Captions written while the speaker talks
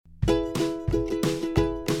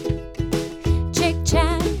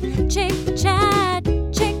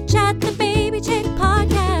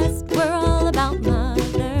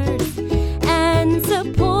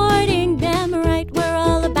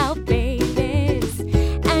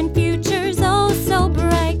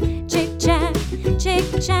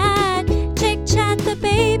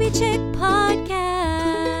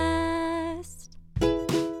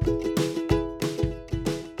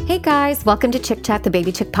guys. Welcome to Chick Chat, the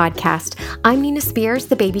Baby Chick podcast. I'm Nina Spears,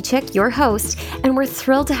 the Baby Chick, your host, and we're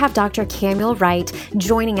thrilled to have Dr. Camille Wright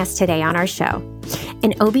joining us today on our show.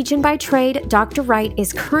 An OB-GYN by trade, Dr. Wright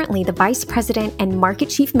is currently the Vice President and Market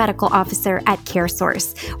Chief Medical Officer at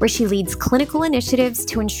CareSource, where she leads clinical initiatives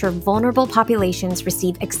to ensure vulnerable populations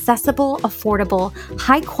receive accessible, affordable,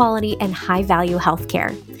 high-quality, and high-value health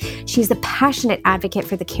care. She's a passionate advocate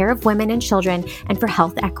for the care of women and children and for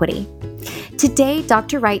health equity. Today,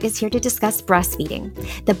 Dr. Wright is here to discuss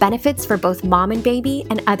breastfeeding, the benefits for both mom and baby,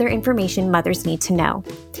 and other information mothers need to know.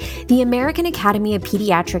 The American Academy of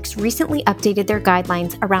Pediatrics recently updated their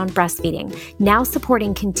guidelines around breastfeeding, now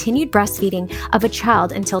supporting continued breastfeeding of a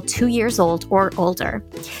child until 2 years old or older.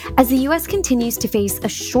 As the U.S. continues to face a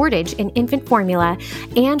shortage in infant formula,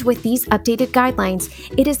 and with these updated guidelines,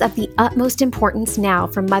 it is of the utmost importance now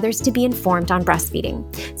for mothers to be informed on breastfeeding.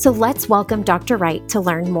 So let's welcome Dr. Wright to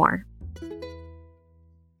learn more.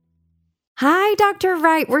 Hi, Dr.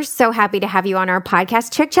 Wright. We're so happy to have you on our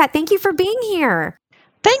podcast, Chick Chat. Thank you for being here.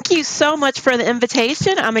 Thank you so much for the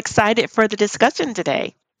invitation. I'm excited for the discussion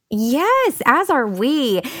today. Yes, as are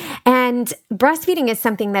we. And breastfeeding is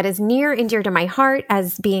something that is near and dear to my heart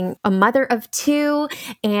as being a mother of two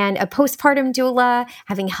and a postpartum doula,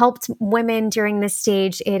 having helped women during this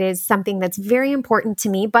stage. It is something that's very important to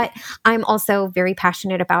me, but I'm also very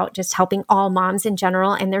passionate about just helping all moms in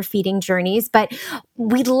general and their feeding journeys. But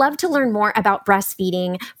we'd love to learn more about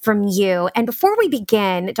breastfeeding from you. And before we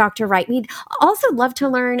begin, Dr. Wright, we'd also love to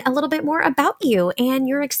learn a little bit more about you and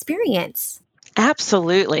your experience.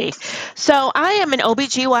 Absolutely. So I am an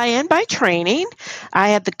OBGYN by training. I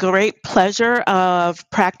had the great pleasure of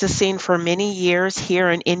practicing for many years here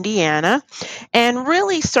in Indiana and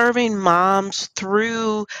really serving moms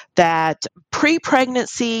through that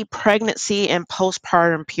pre-pregnancy, pregnancy, and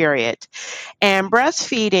postpartum period. And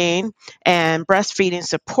breastfeeding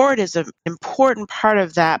support is an important part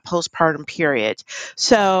of that postpartum period.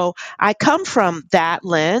 So I come from that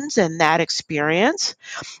lens and that experience.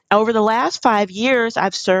 Over the last 5 years,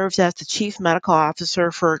 I've served as the Chief Medical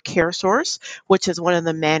Officer for CareSource, which is one of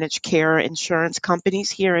the managed care insurance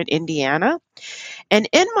companies here in Indiana. And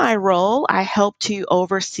in my role, I help to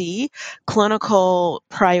oversee clinical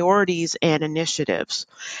priorities and initiatives.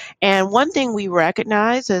 And one thing we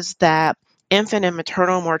recognize is that infant and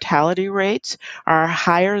maternal mortality rates are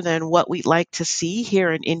higher than what we'd like to see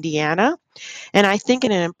here in Indiana. And I think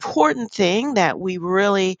an important thing that we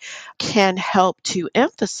really can help to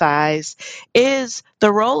emphasize is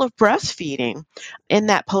the role of breastfeeding in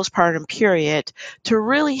that postpartum period to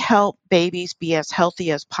really help babies be as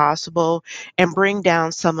healthy as possible and bring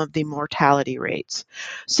down some of the mortality rates.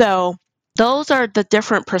 So those are the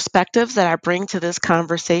different perspectives that I bring to this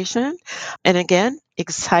conversation. And again,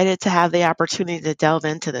 excited to have the opportunity to delve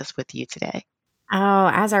into this with you today. Oh,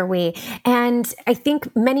 as are we. And I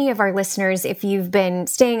think many of our listeners, if you've been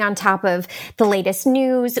staying on top of the latest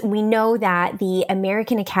news, we know that the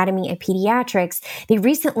American Academy of Pediatrics, they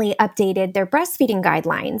recently updated their breastfeeding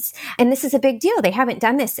guidelines. And this is a big deal. They haven't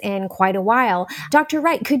done this in quite a while. Dr.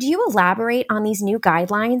 Wright, could you elaborate on these new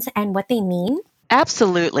guidelines and what they mean?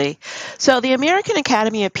 Absolutely. So the American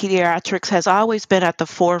Academy of Pediatrics has always been at the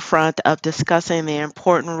forefront of discussing the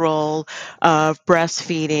important role of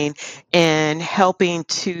breastfeeding in helping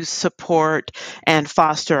to support and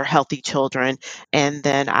foster healthy children, and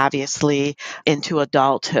then obviously into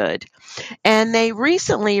adulthood. And they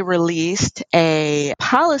recently released a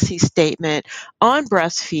policy statement on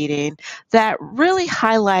breastfeeding that really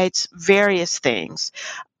highlights various things.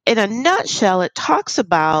 In a nutshell, it talks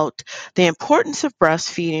about the importance of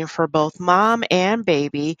breastfeeding for both mom and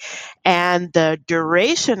baby and the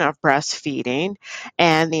duration of breastfeeding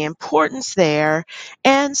and the importance there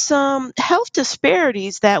and some health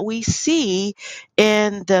disparities that we see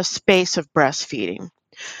in the space of breastfeeding.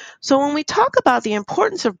 So when we talk about the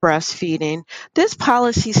importance of breastfeeding, this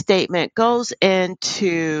policy statement goes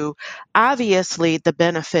into obviously the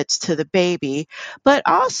benefits to the baby, but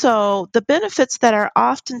also the benefits that are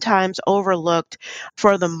oftentimes overlooked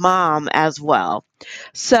for the mom as well.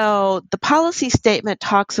 So the policy statement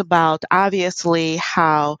talks about obviously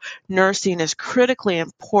how nursing is critically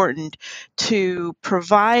important to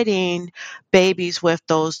providing babies with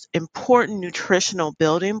those important nutritional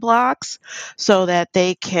building blocks so that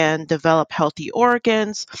they can develop healthy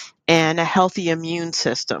organs and a healthy immune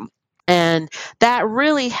system. And that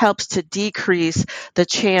really helps to decrease the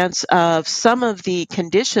chance of some of the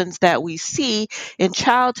conditions that we see in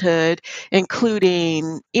childhood,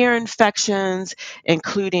 including ear infections,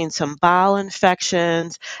 including some bowel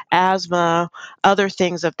infections, asthma, other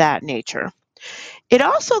things of that nature. It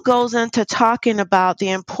also goes into talking about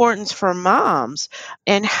the importance for moms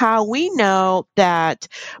and how we know that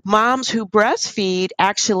moms who breastfeed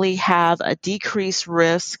actually have a decreased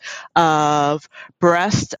risk of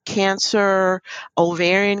breast cancer,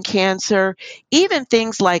 ovarian cancer, even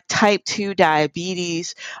things like type 2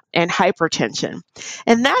 diabetes and hypertension.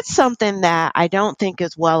 And that's something that I don't think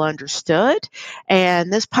is well understood.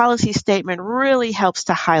 And this policy statement really helps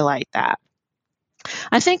to highlight that.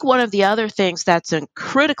 I think one of the other things that's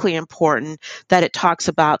critically important that it talks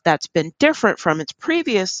about that's been different from its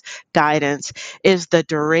previous guidance is the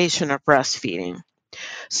duration of breastfeeding.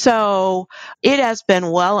 So it has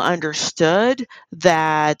been well understood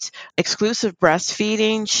that exclusive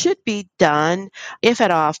breastfeeding should be done, if at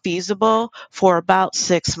all feasible, for about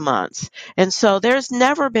 6 months. And so there's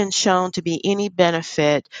never been shown to be any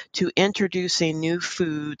benefit to introducing new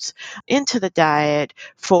foods into the diet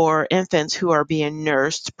for infants who are being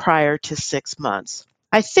nursed prior to 6 months.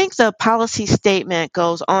 I think the policy statement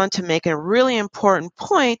goes on to make a really important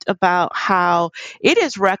point about how it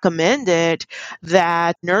is recommended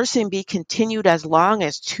that nursing be continued as long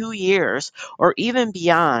as 2 years or even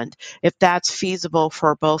beyond if that's feasible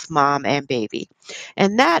for both mom and baby.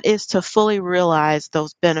 And that is to fully realize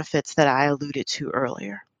those benefits that I alluded to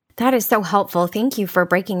earlier. That is so helpful. Thank you for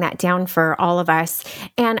breaking that down for all of us.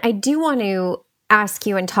 And I do want to ask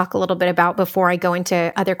you and talk a little bit about before I go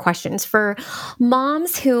into other questions for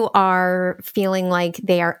moms who are feeling like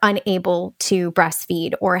they are unable to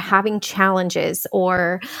breastfeed or having challenges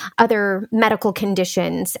or other medical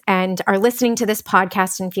conditions and are listening to this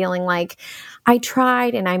podcast and feeling like I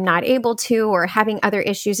tried and I'm not able to, or having other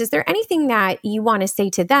issues. Is there anything that you want to say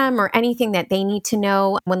to them or anything that they need to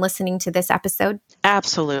know when listening to this episode?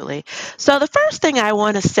 Absolutely. So the first thing I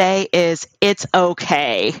want to say is it's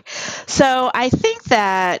okay. So I think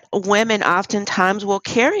that women oftentimes will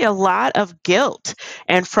carry a lot of guilt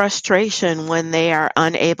and frustration when they are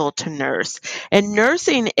unable to nurse. And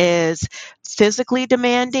nursing is physically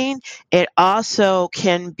demanding. It also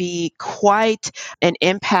can be quite an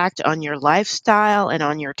impact on your lifestyle and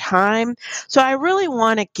on your time. So I really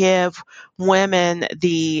want to give women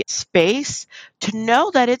the space to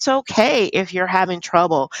know that it's okay if you're having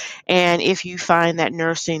trouble and if you find that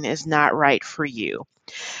nursing is not right for you.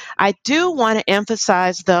 I do want to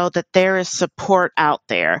emphasize, though, that there is support out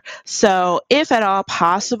there. So, if at all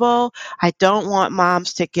possible, I don't want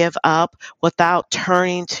moms to give up without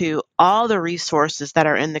turning to all the resources that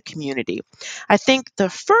are in the community. I think the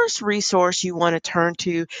first resource you want to turn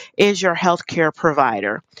to is your healthcare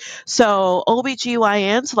provider. So,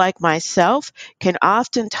 OBGYNs like myself can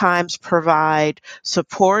oftentimes provide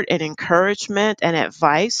support and encouragement and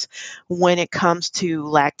advice when it comes to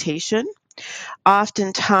lactation.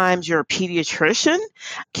 Oftentimes, your pediatrician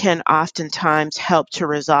can oftentimes help to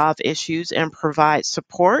resolve issues and provide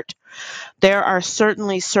support. There are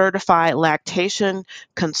certainly certified lactation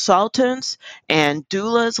consultants and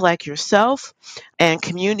doulas like yourself and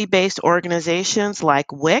community-based organizations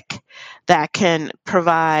like WIC that can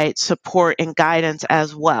provide support and guidance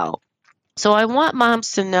as well. So I want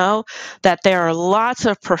moms to know that there are lots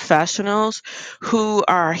of professionals who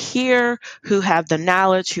are here, who have the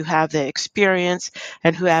knowledge, who have the experience,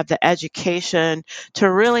 and who have the education to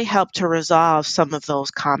really help to resolve some of those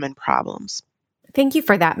common problems. Thank you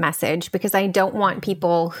for that message, because I don't want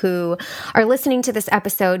people who are listening to this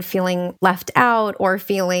episode feeling left out or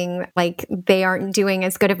feeling like they aren't doing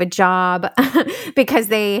as good of a job because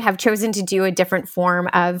they have chosen to do a different form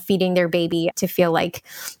of feeding their baby, to feel like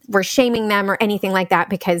we're shaming them or anything like that,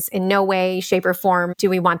 because in no way, shape, or form do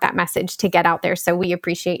we want that message to get out there. So we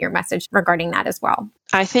appreciate your message regarding that as well.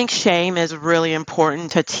 I think shame is really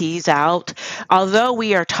important to tease out. Although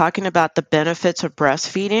we are talking about the benefits of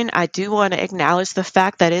breastfeeding, I do want to acknowledge the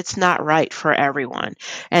fact that it's not right for everyone.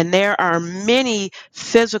 And there are many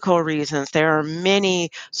physical reasons, there are many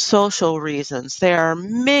social reasons, there are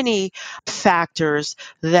many factors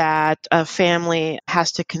that a family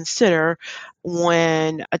has to consider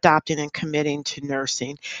when adopting and committing to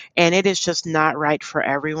nursing. And it is just not right for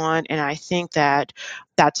everyone. And I think that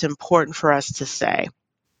that's important for us to say.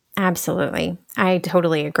 Absolutely. I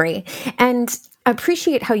totally agree. And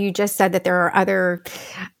appreciate how you just said that there are other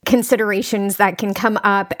considerations that can come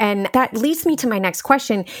up. And that leads me to my next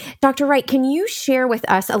question. Dr. Wright, can you share with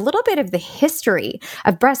us a little bit of the history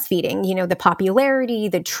of breastfeeding, the popularity,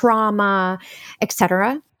 the trauma,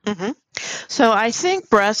 etc.? Mhm. So I think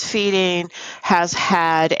breastfeeding has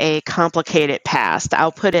had a complicated past.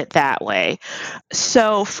 I'll put it that way.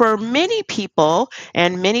 So for many people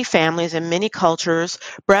and many families and many cultures,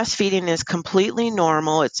 breastfeeding is completely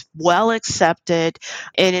normal. It's well accepted,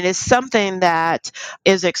 and it is something that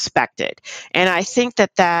is expected. And I think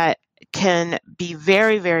that that can be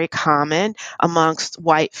very, very common amongst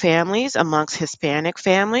white families, amongst Hispanic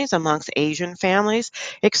families, amongst Asian families,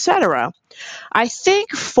 etc. I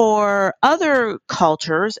think for other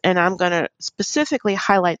cultures, and I'm going to specifically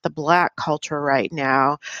highlight the Black culture right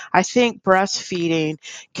now, I think breastfeeding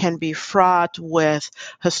can be fraught with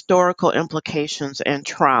historical implications and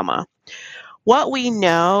trauma. What we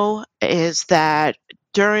know is that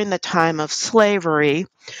during the time of slavery,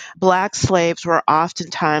 Black slaves were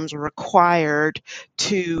oftentimes required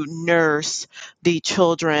to nurse the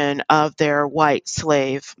children of their white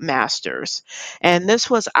slave masters. And this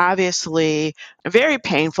was obviously very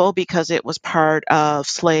painful because it was part of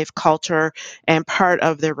slave culture and part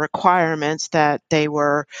of the requirements that they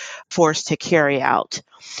were forced to carry out.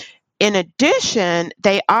 In addition,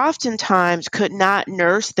 they oftentimes could not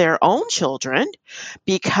nurse their own children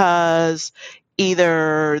because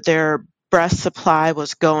either their breast supply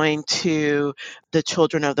was going to the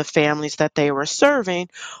children of the families that they were serving,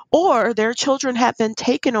 or their children had been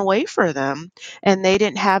taken away from them and they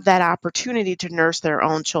didn't have that opportunity to nurse their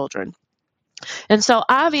own children. And so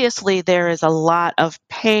obviously there is a lot of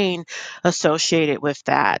pain associated with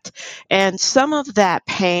that. And some of that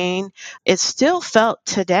pain is still felt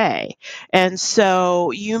today. And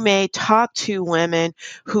so you may talk to women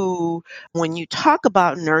who, when you talk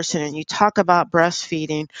about nursing and you talk about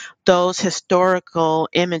breastfeeding, those historical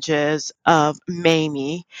images of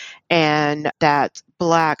Mamie and that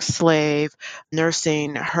Black slave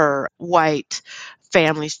nursing her white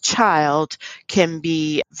family's child can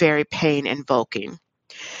be very pain invoking.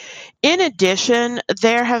 In addition,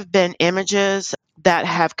 there have been images that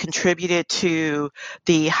have contributed to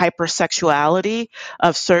the hypersexuality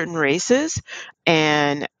of certain races,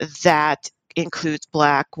 and that includes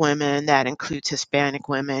Black women, that includes Hispanic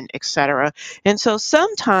women, etc. And so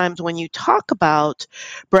sometimes when you talk about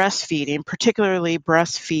breastfeeding, particularly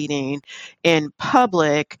breastfeeding in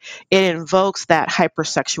public, it invokes that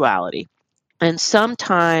hypersexuality. And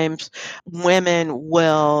sometimes women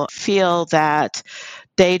will feel that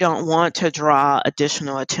they don't want to draw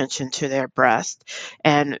additional attention to their breast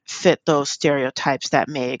and fit those stereotypes that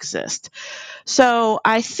may exist. So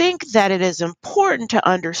I think that it is important to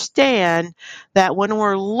understand that when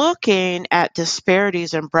we're looking at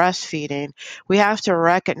disparities in breastfeeding, we have to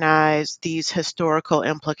recognize these historical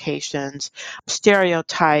implications,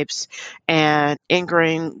 stereotypes, and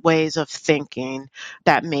ingrained ways of thinking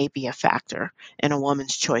that may be a factor in a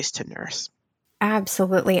woman's choice to nurse.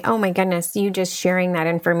 Absolutely. Oh my goodness. You just sharing that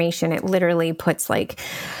information, it literally puts like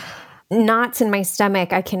knots in my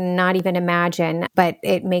stomach. I cannot even imagine, but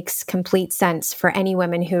it makes complete sense for any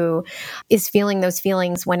woman who is feeling those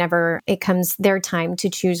feelings whenever it comes their time to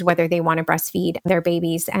choose whether they want to breastfeed their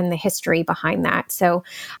babies and the history behind that. So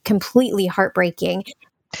completely heartbreaking.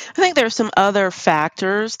 I think there's some other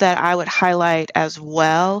factors that I would highlight as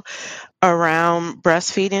well around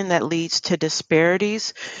breastfeeding that leads to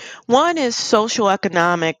disparities. One is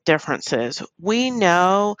socioeconomic differences. We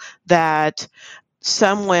know that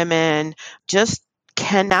some women just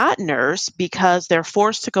cannot nurse because they're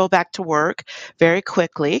forced to go back to work very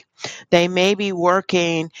quickly. They may be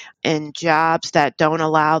working in jobs that don't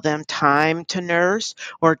allow them time to nurse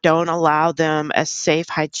or don't allow them a safe,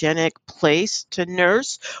 hygienic place to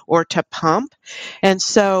nurse or to pump. And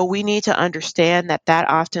so we need to understand that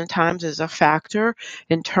that oftentimes is a factor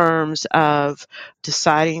in terms of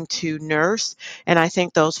deciding to nurse. And I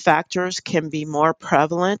think those factors can be more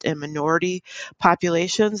prevalent in minority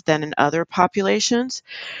populations than in other populations.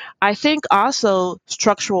 I think also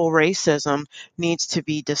structural racism needs to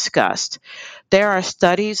be discussed. There are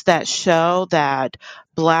studies that show that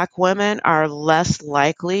Black women are less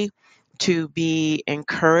likely to be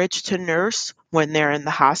encouraged to nurse when they're in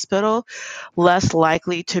the hospital, less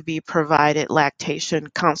likely to be provided lactation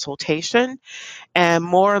consultation, and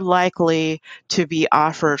more likely to be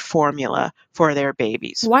offered formula for their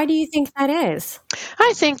babies. Why do you think that is?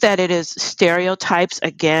 I think that it is stereotypes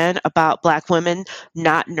again about Black women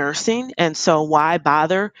not nursing. And so why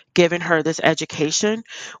bother giving her this education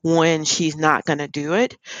when she's not going to do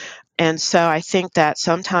it? And so I think that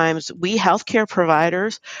sometimes we healthcare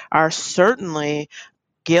providers are certainly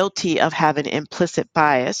guilty of having implicit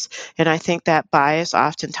bias. And I think that bias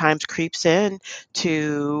oftentimes creeps in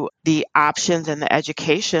to the options and the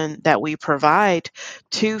education that we provide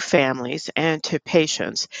to families and to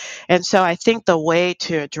patients. And so I think the way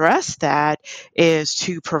to address that is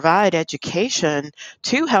to provide education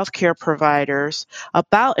to healthcare providers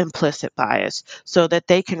about implicit bias so that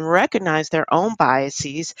they can recognize their own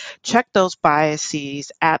biases, check those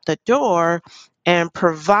biases at the door, and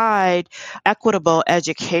provide equitable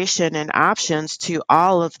education and options to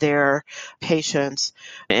all of their patients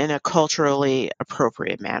in a culturally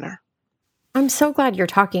appropriate manner. I'm so glad you're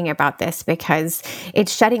talking about this because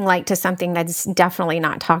it's shedding light to something that's definitely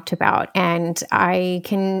not talked about. And I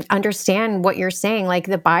can understand what you're saying, like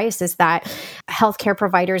the biases that healthcare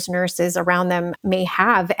providers, nurses around them may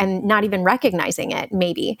have, and not even recognizing it,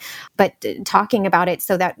 maybe, but talking about it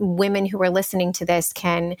so that women who are listening to this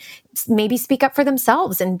can maybe speak up for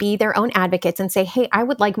themselves and be their own advocates and say, hey, I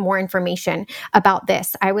would like more information about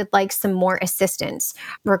this. I would like some more assistance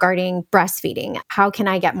regarding breastfeeding. How can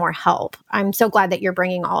I get more help? I'm so glad that you're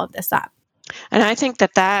bringing all of this up. And I think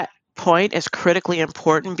that that point is critically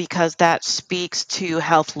important because that speaks to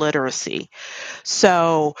health literacy.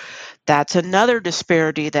 So that's another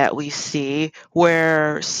disparity that we see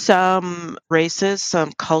where some races,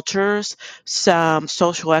 some cultures, some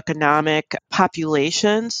socioeconomic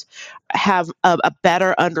populations have a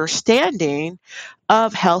better understanding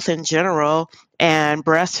of health in general and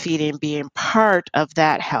breastfeeding being part of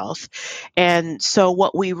that health. And so,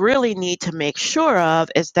 what we really need to make sure of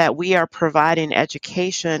is that we are providing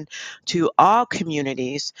education to all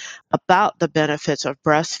communities about the benefits of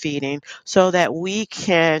breastfeeding so that we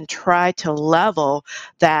can try to level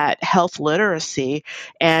that health literacy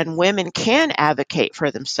and women can advocate for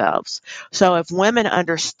themselves. So, if women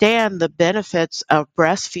understand the benefits of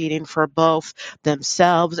breastfeeding for both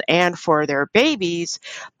themselves and for their babies,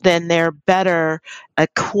 then they're better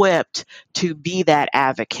equipped to be that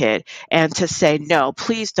advocate and to say, no,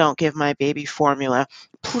 please don't give my baby formula.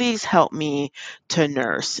 Please help me to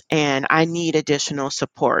nurse, and I need additional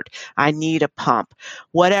support. I need a pump.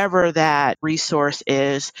 Whatever that resource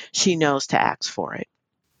is, she knows to ask for it.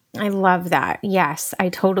 I love that. Yes, I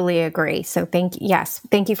totally agree. So thank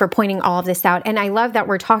you for pointing all of this out. And I love that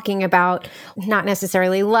we're talking about not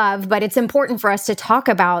necessarily love, but it's important for us to talk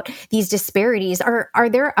about these disparities. Are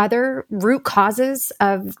there other root causes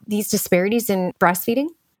of these disparities in breastfeeding?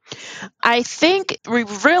 I think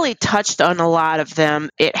we've really touched on a lot of them.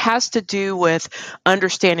 It has to do with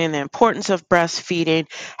understanding the importance of breastfeeding,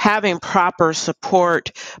 having proper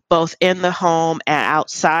support both in the home and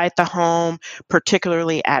outside the home,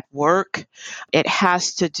 particularly at work. It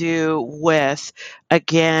has to do with,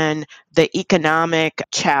 again, the economic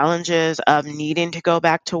challenges of needing to go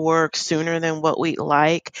back to work sooner than what we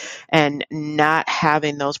like and not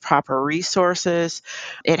having those proper resources.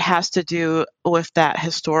 It has to do with that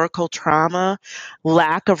historical trauma,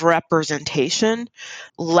 lack of representation,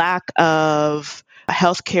 lack of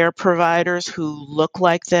healthcare providers who look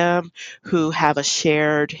like them, who have a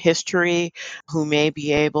shared history, who may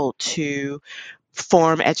be able to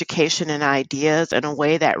form education and ideas in a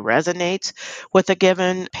way that resonates with a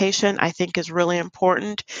given patient, I think is really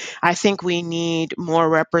important. I think we need more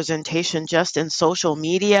representation just in social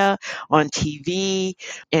media, on TV,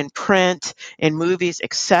 in print, in movies,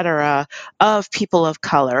 etc., of people of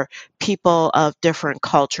color, people of different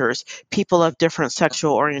cultures, people of different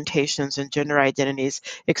sexual orientations and gender identities,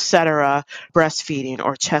 etc., breastfeeding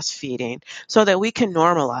or chest feeding, so that we can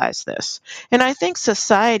normalize this. And I think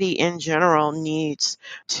society in general needs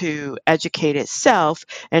to educate itself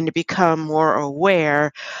and to become more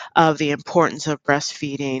aware of the importance of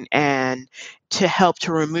breastfeeding and to help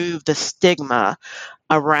to remove the stigma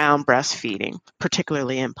around breastfeeding,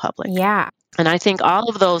 particularly in public. Yeah. And I think all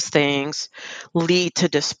of those things lead to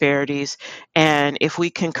disparities. And if we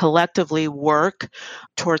can collectively work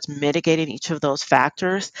towards mitigating each of those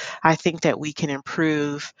factors, I think that we can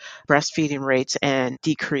improve breastfeeding rates and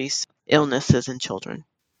decrease illnesses in children.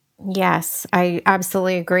 Yes, I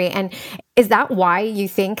absolutely agree. And is that why you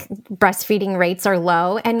think breastfeeding rates are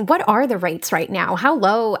low? And what are the rates right now? How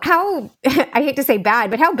low? How, I hate to say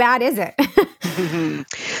bad, but how bad is it?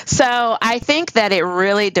 So I think that it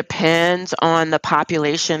really depends on the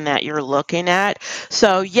population that you're looking at.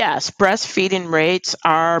 So yes, breastfeeding rates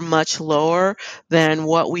are much lower than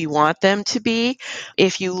what we want them to be.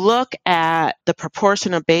 If you look at the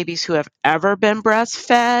proportion of babies who have ever been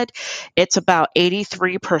breastfed, it's about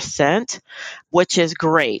 83%, which is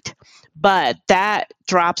great. but that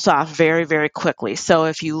drops off very, very quickly. So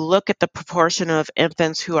if you look at the proportion of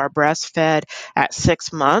infants who are breastfed at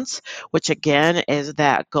 6 months, which again is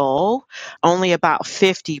that goal, only about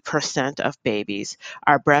 50% of babies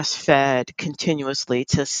are breastfed continuously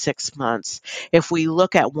to 6 months. If we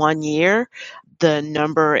look at 1 year, the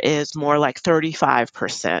number is more like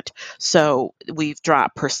 35%. So we've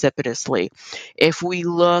dropped precipitously. If we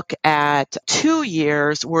look at 2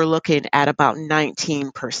 years, we're looking at about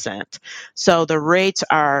 19%. So the rates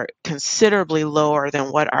are considerably lower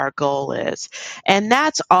than what our goal is. And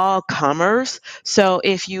that's all comers. So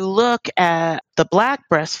if you look at the Black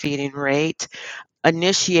breastfeeding rate,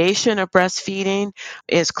 initiation of breastfeeding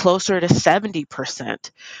is closer to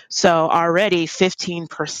 70%. So already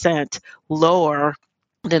 15% lower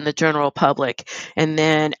than the general public. And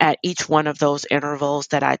then at each one of those intervals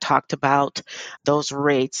that I talked about, those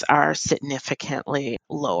rates are significantly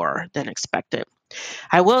lower than expected.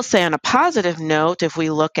 I will say on a positive note, if we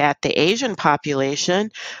look at the Asian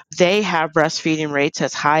population, they have breastfeeding rates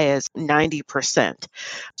as high as 90%.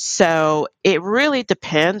 So it really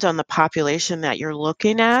depends on the population that you're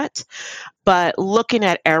looking at, but looking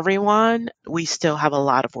at everyone, we still have a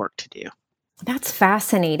lot of work to do. That's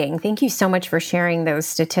fascinating. Thank you so much for sharing those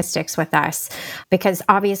statistics with us, because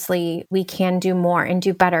obviously we can do more and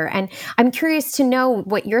do better. And I'm curious to know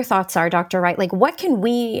what your thoughts are, Dr. Wright. Like, what can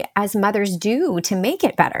we as mothers do to make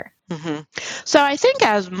it better? So I think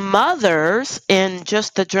as mothers in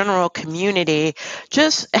just the general community,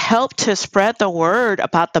 just help to spread the word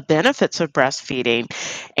about the benefits of breastfeeding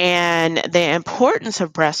and the importance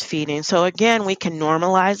of breastfeeding. So again, we can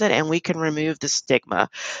normalize it and we can remove the stigma.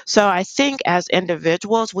 So I think as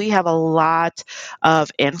individuals, we have a lot of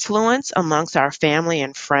influence amongst our family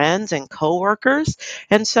and friends and coworkers.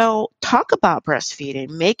 And so talk about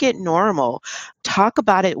breastfeeding, make it normal. Talk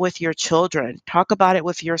about it with your children. Talk about it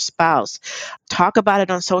with your spouse. Talk about it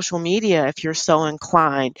on social media if you're so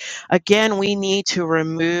inclined. Again, we need to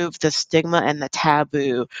remove the stigma and the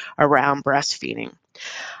taboo around breastfeeding.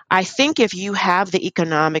 I think if you have the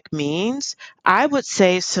economic means, I would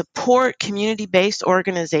say support community-based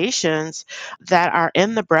organizations that are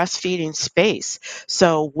in the breastfeeding space.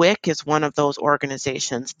 So WIC is one of those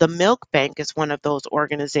organizations. The Milk Bank is one of those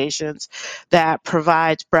organizations that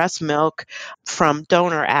provides breast milk from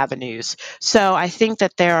donor avenues. So I think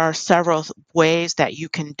that there are several ways that you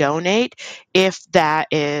can donate if that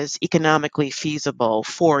is economically feasible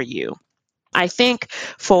for you. I think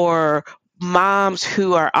for moms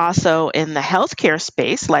who are also in the healthcare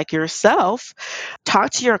space, like yourself, talk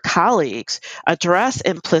to your colleagues, address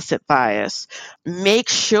implicit bias, make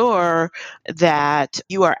sure that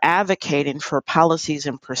you are advocating for policies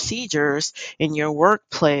and procedures in your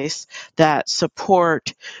workplace that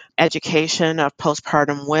support education of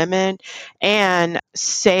postpartum women and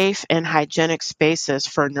safe and hygienic spaces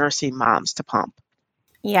for nursing moms to pump.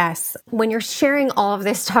 Yes. When you're sharing all of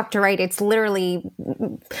this, Dr. Wright, it's literally,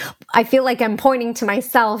 I feel like I'm pointing to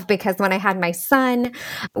myself, because when I had my son,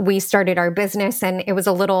 we started our business and it was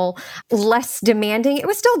a little less demanding. It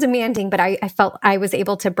was still demanding, but I felt I was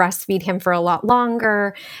able to breastfeed him for a lot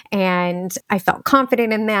longer, and I felt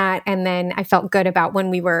confident in that. And then I felt good about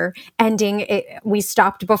when we were ending it. We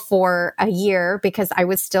stopped before a year because I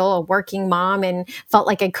was still a working mom and felt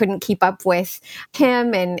like I couldn't keep up with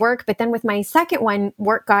him and work. But then with my second one,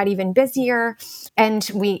 work got even busier, and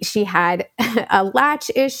she had a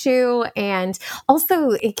latch issue, and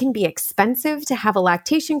also it can be expensive to have a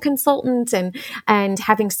lactation consultant, and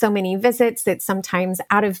having so many visits, it's sometimes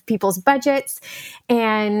out of people's budgets,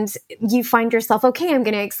 and you find yourself, okay, I'm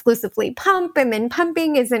going to exclusively pump, and then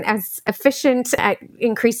pumping isn't as efficient at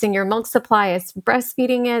increasing your milk supply as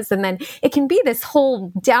breastfeeding is, and then it can be this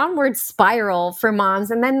whole downward spiral for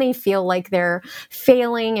moms, and then they feel like they're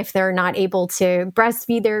failing if they're not able to breastfeed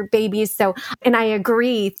their babies. So, and I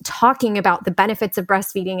agree, talking about the benefits of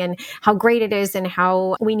breastfeeding and how great it is and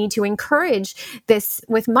how we need to encourage this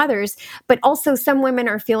with mothers. But also some women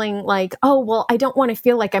are feeling like, oh, well, I don't want to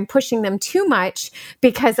feel like I'm pushing them too much,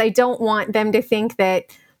 because I don't want them to think that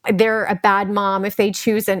they're a bad mom if they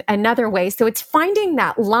choose another way. So it's finding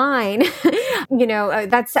that line,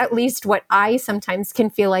 that's at least what I sometimes can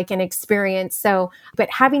feel like and experience. So, but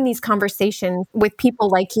having these conversations with people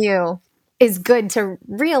like you. is good to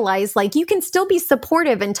realize, like, you can still be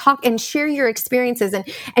supportive and talk and share your experiences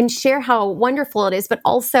and share how wonderful it is, but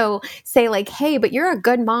also say like, hey, but you're a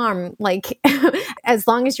good mom, like as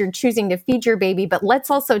long as you're choosing to feed your baby, but let's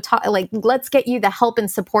also talk, like, let's get you the help and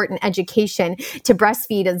support and education to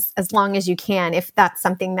breastfeed as long as you can, if that's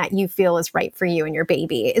something that you feel is right for you and your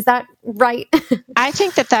baby. Is that right? I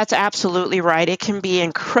think that that's absolutely right. It can be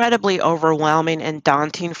incredibly overwhelming and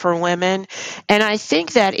daunting for women. And I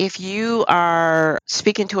think that if you are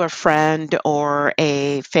speaking to a friend or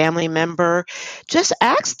a family member, just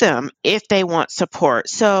ask them if they want support.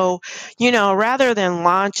 So, rather than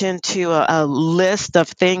launch into a list of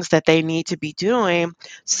things that they need to be doing,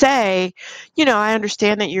 say, I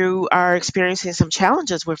understand that you are experiencing some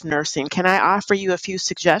challenges with nursing. Can I offer you a few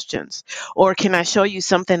suggestions? Or can I show you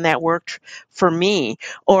something that worked for me,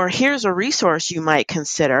 or here's a resource you might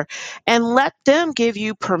consider, and let them give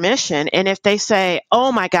you permission. And if they say,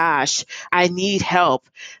 oh my gosh, I need help,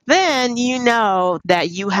 then you know that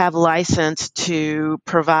you have license to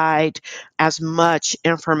provide as much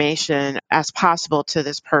information as possible to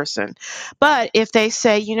this person. But if they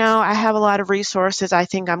say, I have a lot of resources, I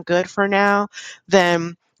think I'm good for now,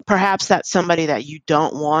 then perhaps that's somebody that you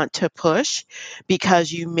don't want to push,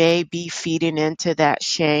 because you may be feeding into that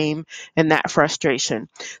shame and that frustration.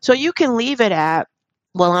 So you can leave it at,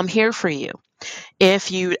 well, I'm here for you.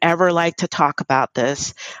 If you ever like to talk about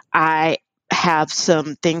this, I have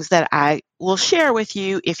some things that I will share with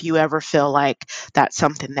you if you ever feel like that's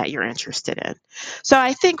something that you're interested in. So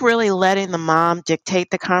I think really letting the mom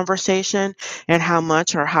dictate the conversation and how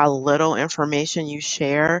much or how little information you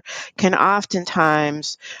share can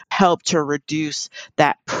oftentimes help to reduce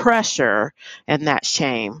that pressure and that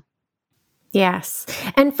shame. Yes.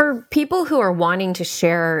 And for people who are wanting to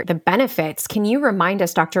share the benefits, can you remind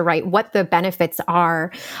us, Dr. Wright, what the benefits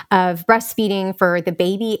are of breastfeeding for the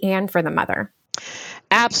baby and for the mother?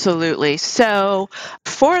 Absolutely. So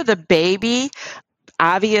for the baby,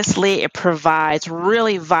 obviously, it provides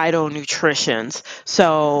really vital nutritions.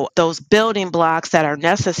 So those building blocks that are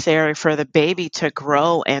necessary for the baby to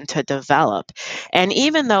grow and to develop. And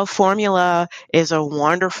even though formula is a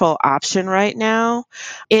wonderful option right now,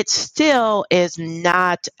 it still is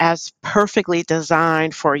not as perfectly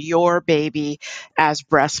designed for your baby as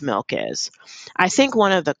breast milk is. I think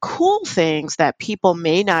one of the cool things that people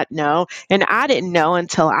may not know, and I didn't know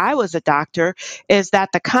until I was a doctor, is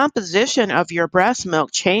that the composition of your breast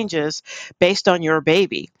milk changes based on your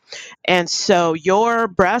baby. And so your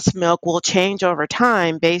breast milk will change over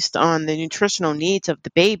time based on the nutritional needs of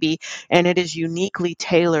the baby, and it is uniquely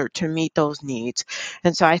tailored to meet those needs.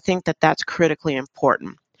 And so I think that that's critically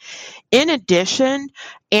important. In addition,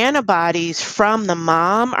 antibodies from the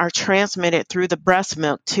mom are transmitted through the breast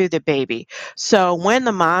milk to the baby. So when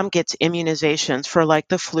the mom gets immunizations for like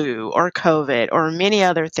the flu or COVID or many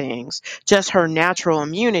other things, just her natural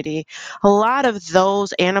immunity, a lot of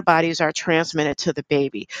those antibodies are transmitted to the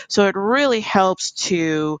baby. So it really helps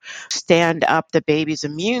to stand up the baby's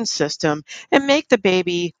immune system and make the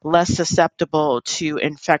baby less susceptible to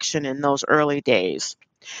infection in those early days.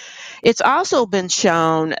 It's also been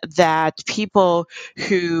shown that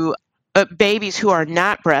babies who are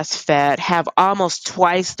not breastfed have almost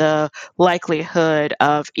twice the likelihood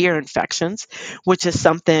of ear infections, which is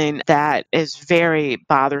something that is very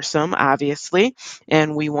bothersome, obviously,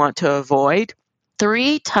 and we want to avoid.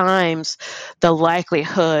 3 times the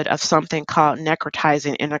likelihood of something called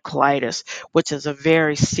necrotizing enterocolitis, which is a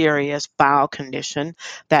very serious bowel condition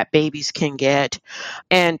that babies can get,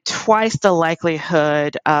 and twice the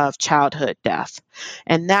likelihood of childhood death.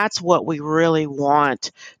 And that's what we really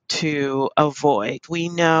want to avoid. We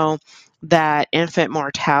know that infant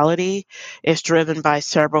mortality is driven by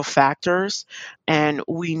several factors, and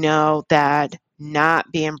we know that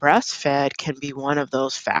not being breastfed can be one of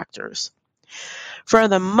those factors. For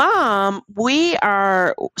the mom, we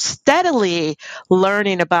are steadily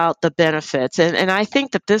learning about the benefits, and I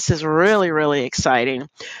think that this is really, really exciting.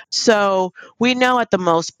 So we know at the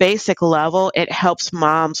most basic level, it helps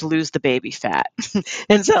moms lose the baby fat.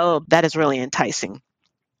 And so that is really enticing.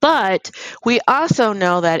 But we also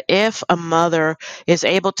know that if a mother is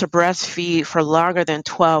able to breastfeed for longer than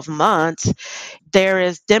 12 months, there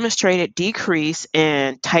is demonstrated decrease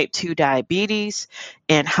in type 2 diabetes,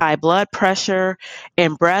 in high blood pressure,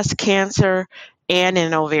 in breast cancer, and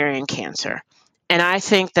in ovarian cancer. And I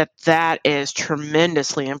think that that is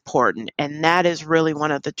tremendously important. And that is really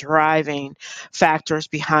one of the driving factors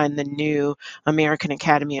behind the new American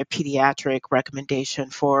Academy of Pediatric recommendation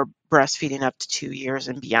for breastfeeding up to 2 years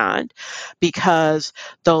and beyond, because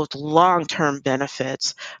those long-term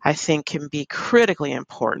benefits, I think, can be critically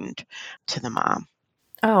important to the mom.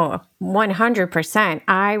 Oh, 100%.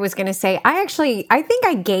 I was going to say, I think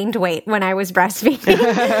I gained weight when I was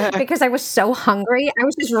breastfeeding because I was so hungry. I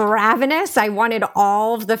was just ravenous. I wanted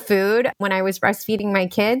all of the food when I was breastfeeding my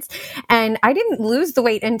kids. And I didn't lose the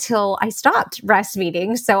weight until I stopped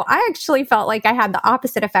breastfeeding. So I actually felt like I had the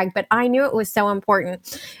opposite effect, but I knew it was so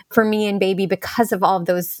important for me and baby because of all of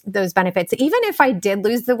those benefits. Even if I did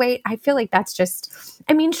lose the weight, I feel like that's just,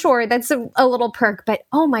 I mean, sure, that's a little perk, but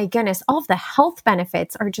oh my goodness, all of the health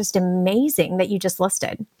benefits are just amazing that you just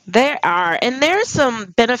listed. There are, and there's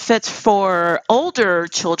some benefits for older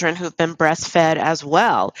children who've been breastfed as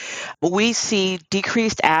well. We see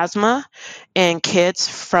decreased asthma in kids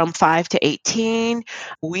from 5 to 18.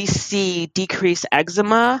 We see decreased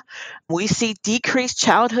eczema. We see decreased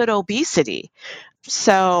childhood obesity.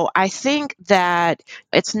 So I think that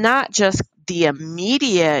it's not just the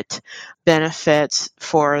immediate benefits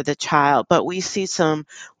for the child, but we see some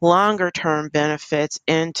longer term benefits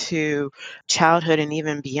into childhood and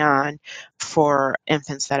even beyond for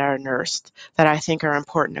infants that are nursed that I think are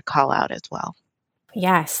important to call out as well.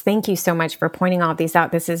 Yes, thank you so much for pointing all of these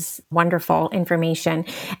out. This is wonderful information.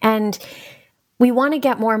 And we want to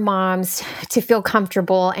get more moms to feel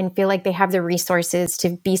comfortable and feel like they have the resources to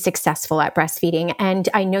be successful at breastfeeding. And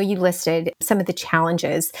I know you listed some of the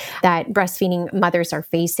challenges that breastfeeding mothers are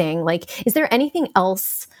facing. Like, is there anything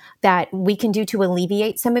else that we can do to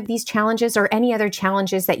alleviate some of these challenges, or any other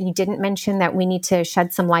challenges that you didn't mention that we need to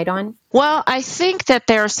shed some light on? Well, I think that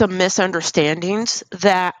there are some misunderstandings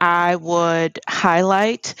that I would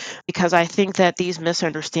highlight because I think that these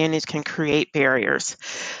misunderstandings can create barriers.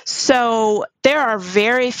 So, there are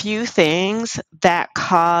very few things that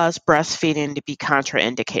cause breastfeeding to be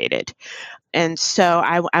contraindicated. And so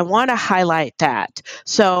I want to highlight that.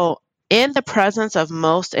 So, in the presence of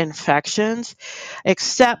most infections,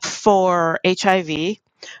 except for HIV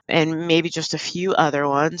and maybe just a few other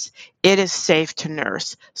ones, it is safe to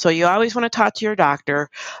nurse. So, you always want to talk to your doctor,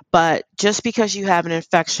 but just because you have an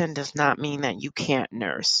infection does not mean that you can't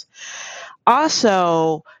nurse.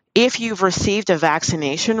 Also, if you've received a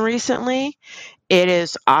vaccination recently, it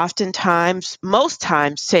is oftentimes, most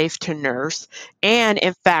times, safe to nurse and,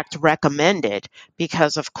 in fact, recommended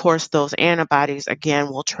because, of course, those antibodies, again,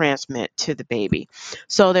 will transmit to the baby.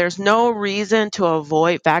 So there's no reason to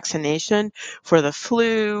avoid vaccination for the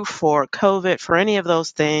flu, for COVID, for any of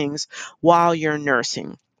those things while you're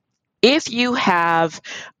nursing. If you have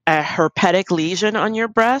a herpetic lesion on your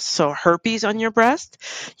breast, so herpes on your breast,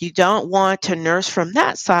 you don't want to nurse from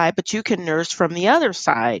that side, but you can nurse from the other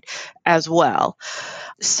side as well.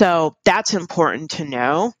 So that's important to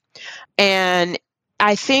know. And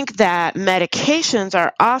I think that medications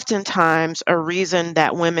are oftentimes a reason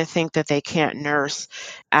that women think that they can't nurse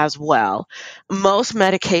as well. Most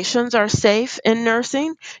medications are safe in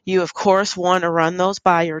nursing. You, of course, want to run those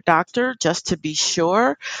by your doctor just to be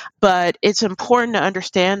sure, but it's important to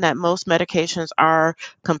understand that most medications are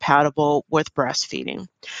compatible with breastfeeding.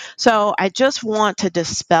 So I just want to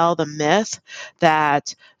dispel the myth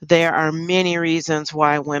that there are many reasons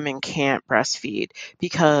why women can't breastfeed,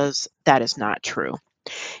 because that is not true.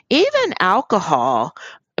 Even alcohol,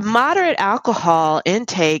 moderate alcohol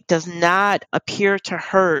intake does not appear to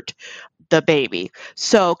hurt the baby.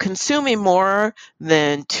 So consuming more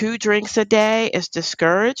than 2 drinks a day is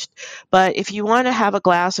discouraged. But if you want to have a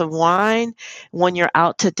glass of wine when you're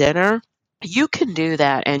out to dinner, you can do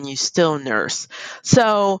that and you still nurse.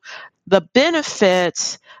 So the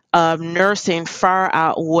benefits of nursing far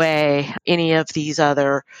outweigh any of these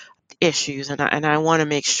other issues, and I want to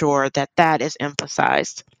make sure that that is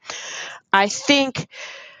emphasized. I think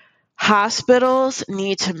hospitals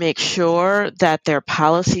need to make sure that their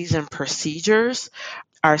policies and procedures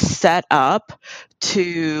are set up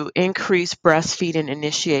to increase breastfeeding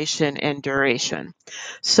initiation and duration.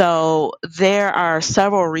 So there are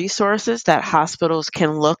several resources that hospitals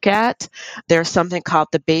can look at. There's something called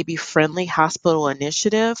the Baby Friendly Hospital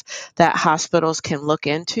Initiative that hospitals can look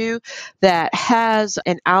into that has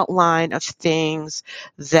an outline of things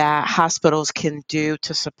that hospitals can do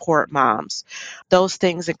to support moms. Those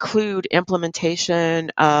things include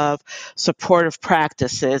implementation of supportive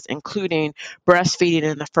practices, including breastfeeding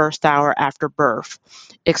in the first hour after birth,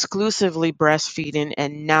 exclusively breastfeeding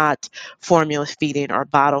and not formula feeding or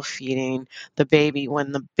bottle feeding the baby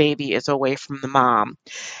when the baby is away from the mom,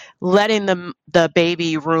 letting the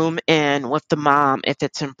baby room in with the mom if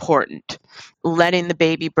it's important, letting the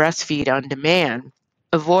baby breastfeed on demand,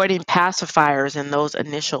 avoiding pacifiers in those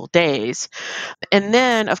initial days, and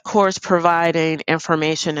then, of course, providing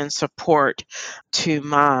information and support to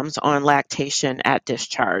moms on lactation at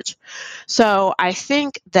discharge. So I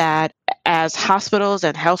think that as hospitals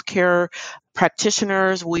and healthcare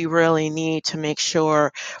practitioners, we really need to make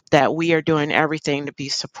sure that we are doing everything to be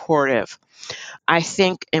supportive. I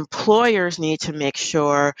think employers need to make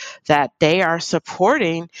sure that they are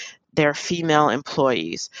supporting their female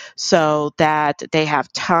employees so that they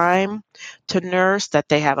have time to nurse, that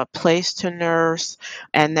they have a place to nurse,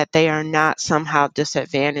 and that they are not somehow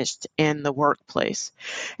disadvantaged in the workplace.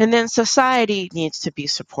 And then society needs to be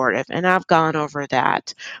supportive, and I've gone over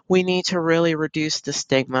that. We need to really reduce the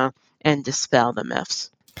stigma and dispel the myths.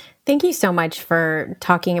 Thank you so much for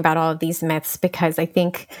talking about all of these myths, because I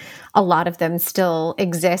think a lot of them still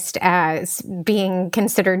exist as being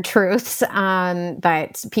considered truths.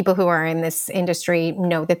 But people who are in this industry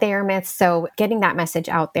know that they are myths. So getting that message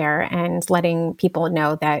out there and letting people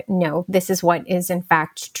know that, no, this is what is in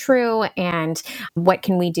fact true, and what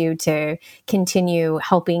can we do to continue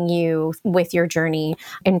helping you with your journey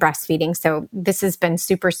in breastfeeding. So this has been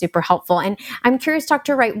super, super helpful. And I'm curious,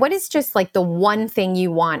 Dr. Wright, what is just like the one thing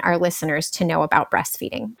you want our listeners to know about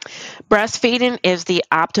breastfeeding? Breastfeeding is the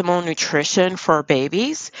optimal nutrition for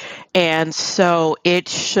babies, and so it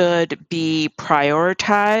should be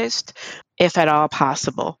prioritized if at all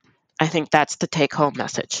possible. I think that's the take-home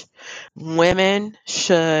message. Women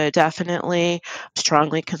should definitely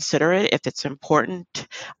strongly consider it if it's important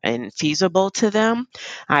and feasible to them.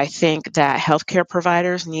 I think that healthcare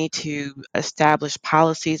providers need to establish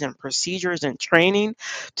policies and procedures and training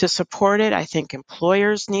to support it. I think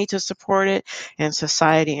employers need to support it, and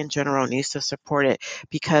society in general needs to support it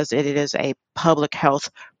because it is a public health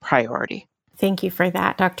priority. Thank you for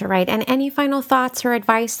that, Dr. Wright. And any final thoughts or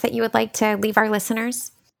advice that you would like to leave our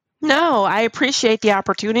listeners? No, I appreciate the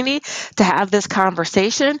opportunity to have this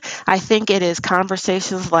conversation. I think it is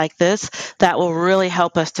conversations like this that will really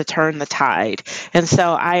help us to turn the tide. And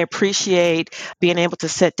so I appreciate being able to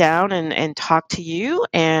sit down and talk to you,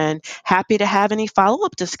 and happy to have any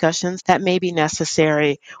follow-up discussions that may be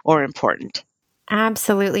necessary or important.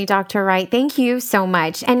 Absolutely, Dr. Wright. Thank you so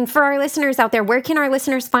much. And for our listeners out there, where can our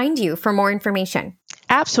listeners find you for more information?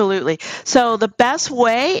 Absolutely. So the best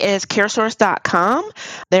way is caresource.com.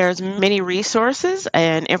 There's many resources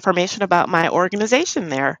and information about my organization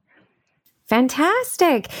there.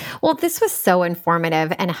 Fantastic. Well, this was so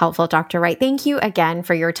informative and helpful, Dr. Wright. Thank you again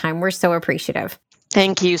for your time. We're so appreciative.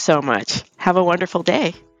 Thank you so much. Have a wonderful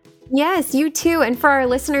day. Yes, you too. And for our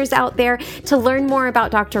listeners out there, to learn more about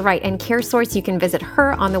Dr. Wright and CareSource, you can visit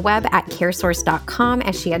her on the web at caresource.com,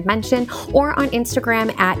 as she had mentioned, or on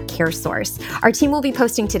Instagram at CareSource. Our team will be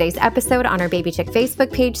posting today's episode on our Baby Chick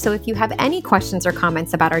Facebook page, so if you have any questions or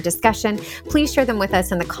comments about our discussion, please share them with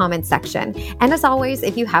us in the comments section. And as always,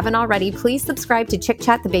 if you haven't already, please subscribe to Chick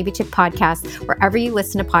Chat, the Baby Chick podcast, wherever you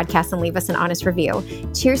listen to podcasts, and leave us an honest review.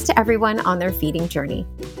 Cheers to everyone on their feeding journey.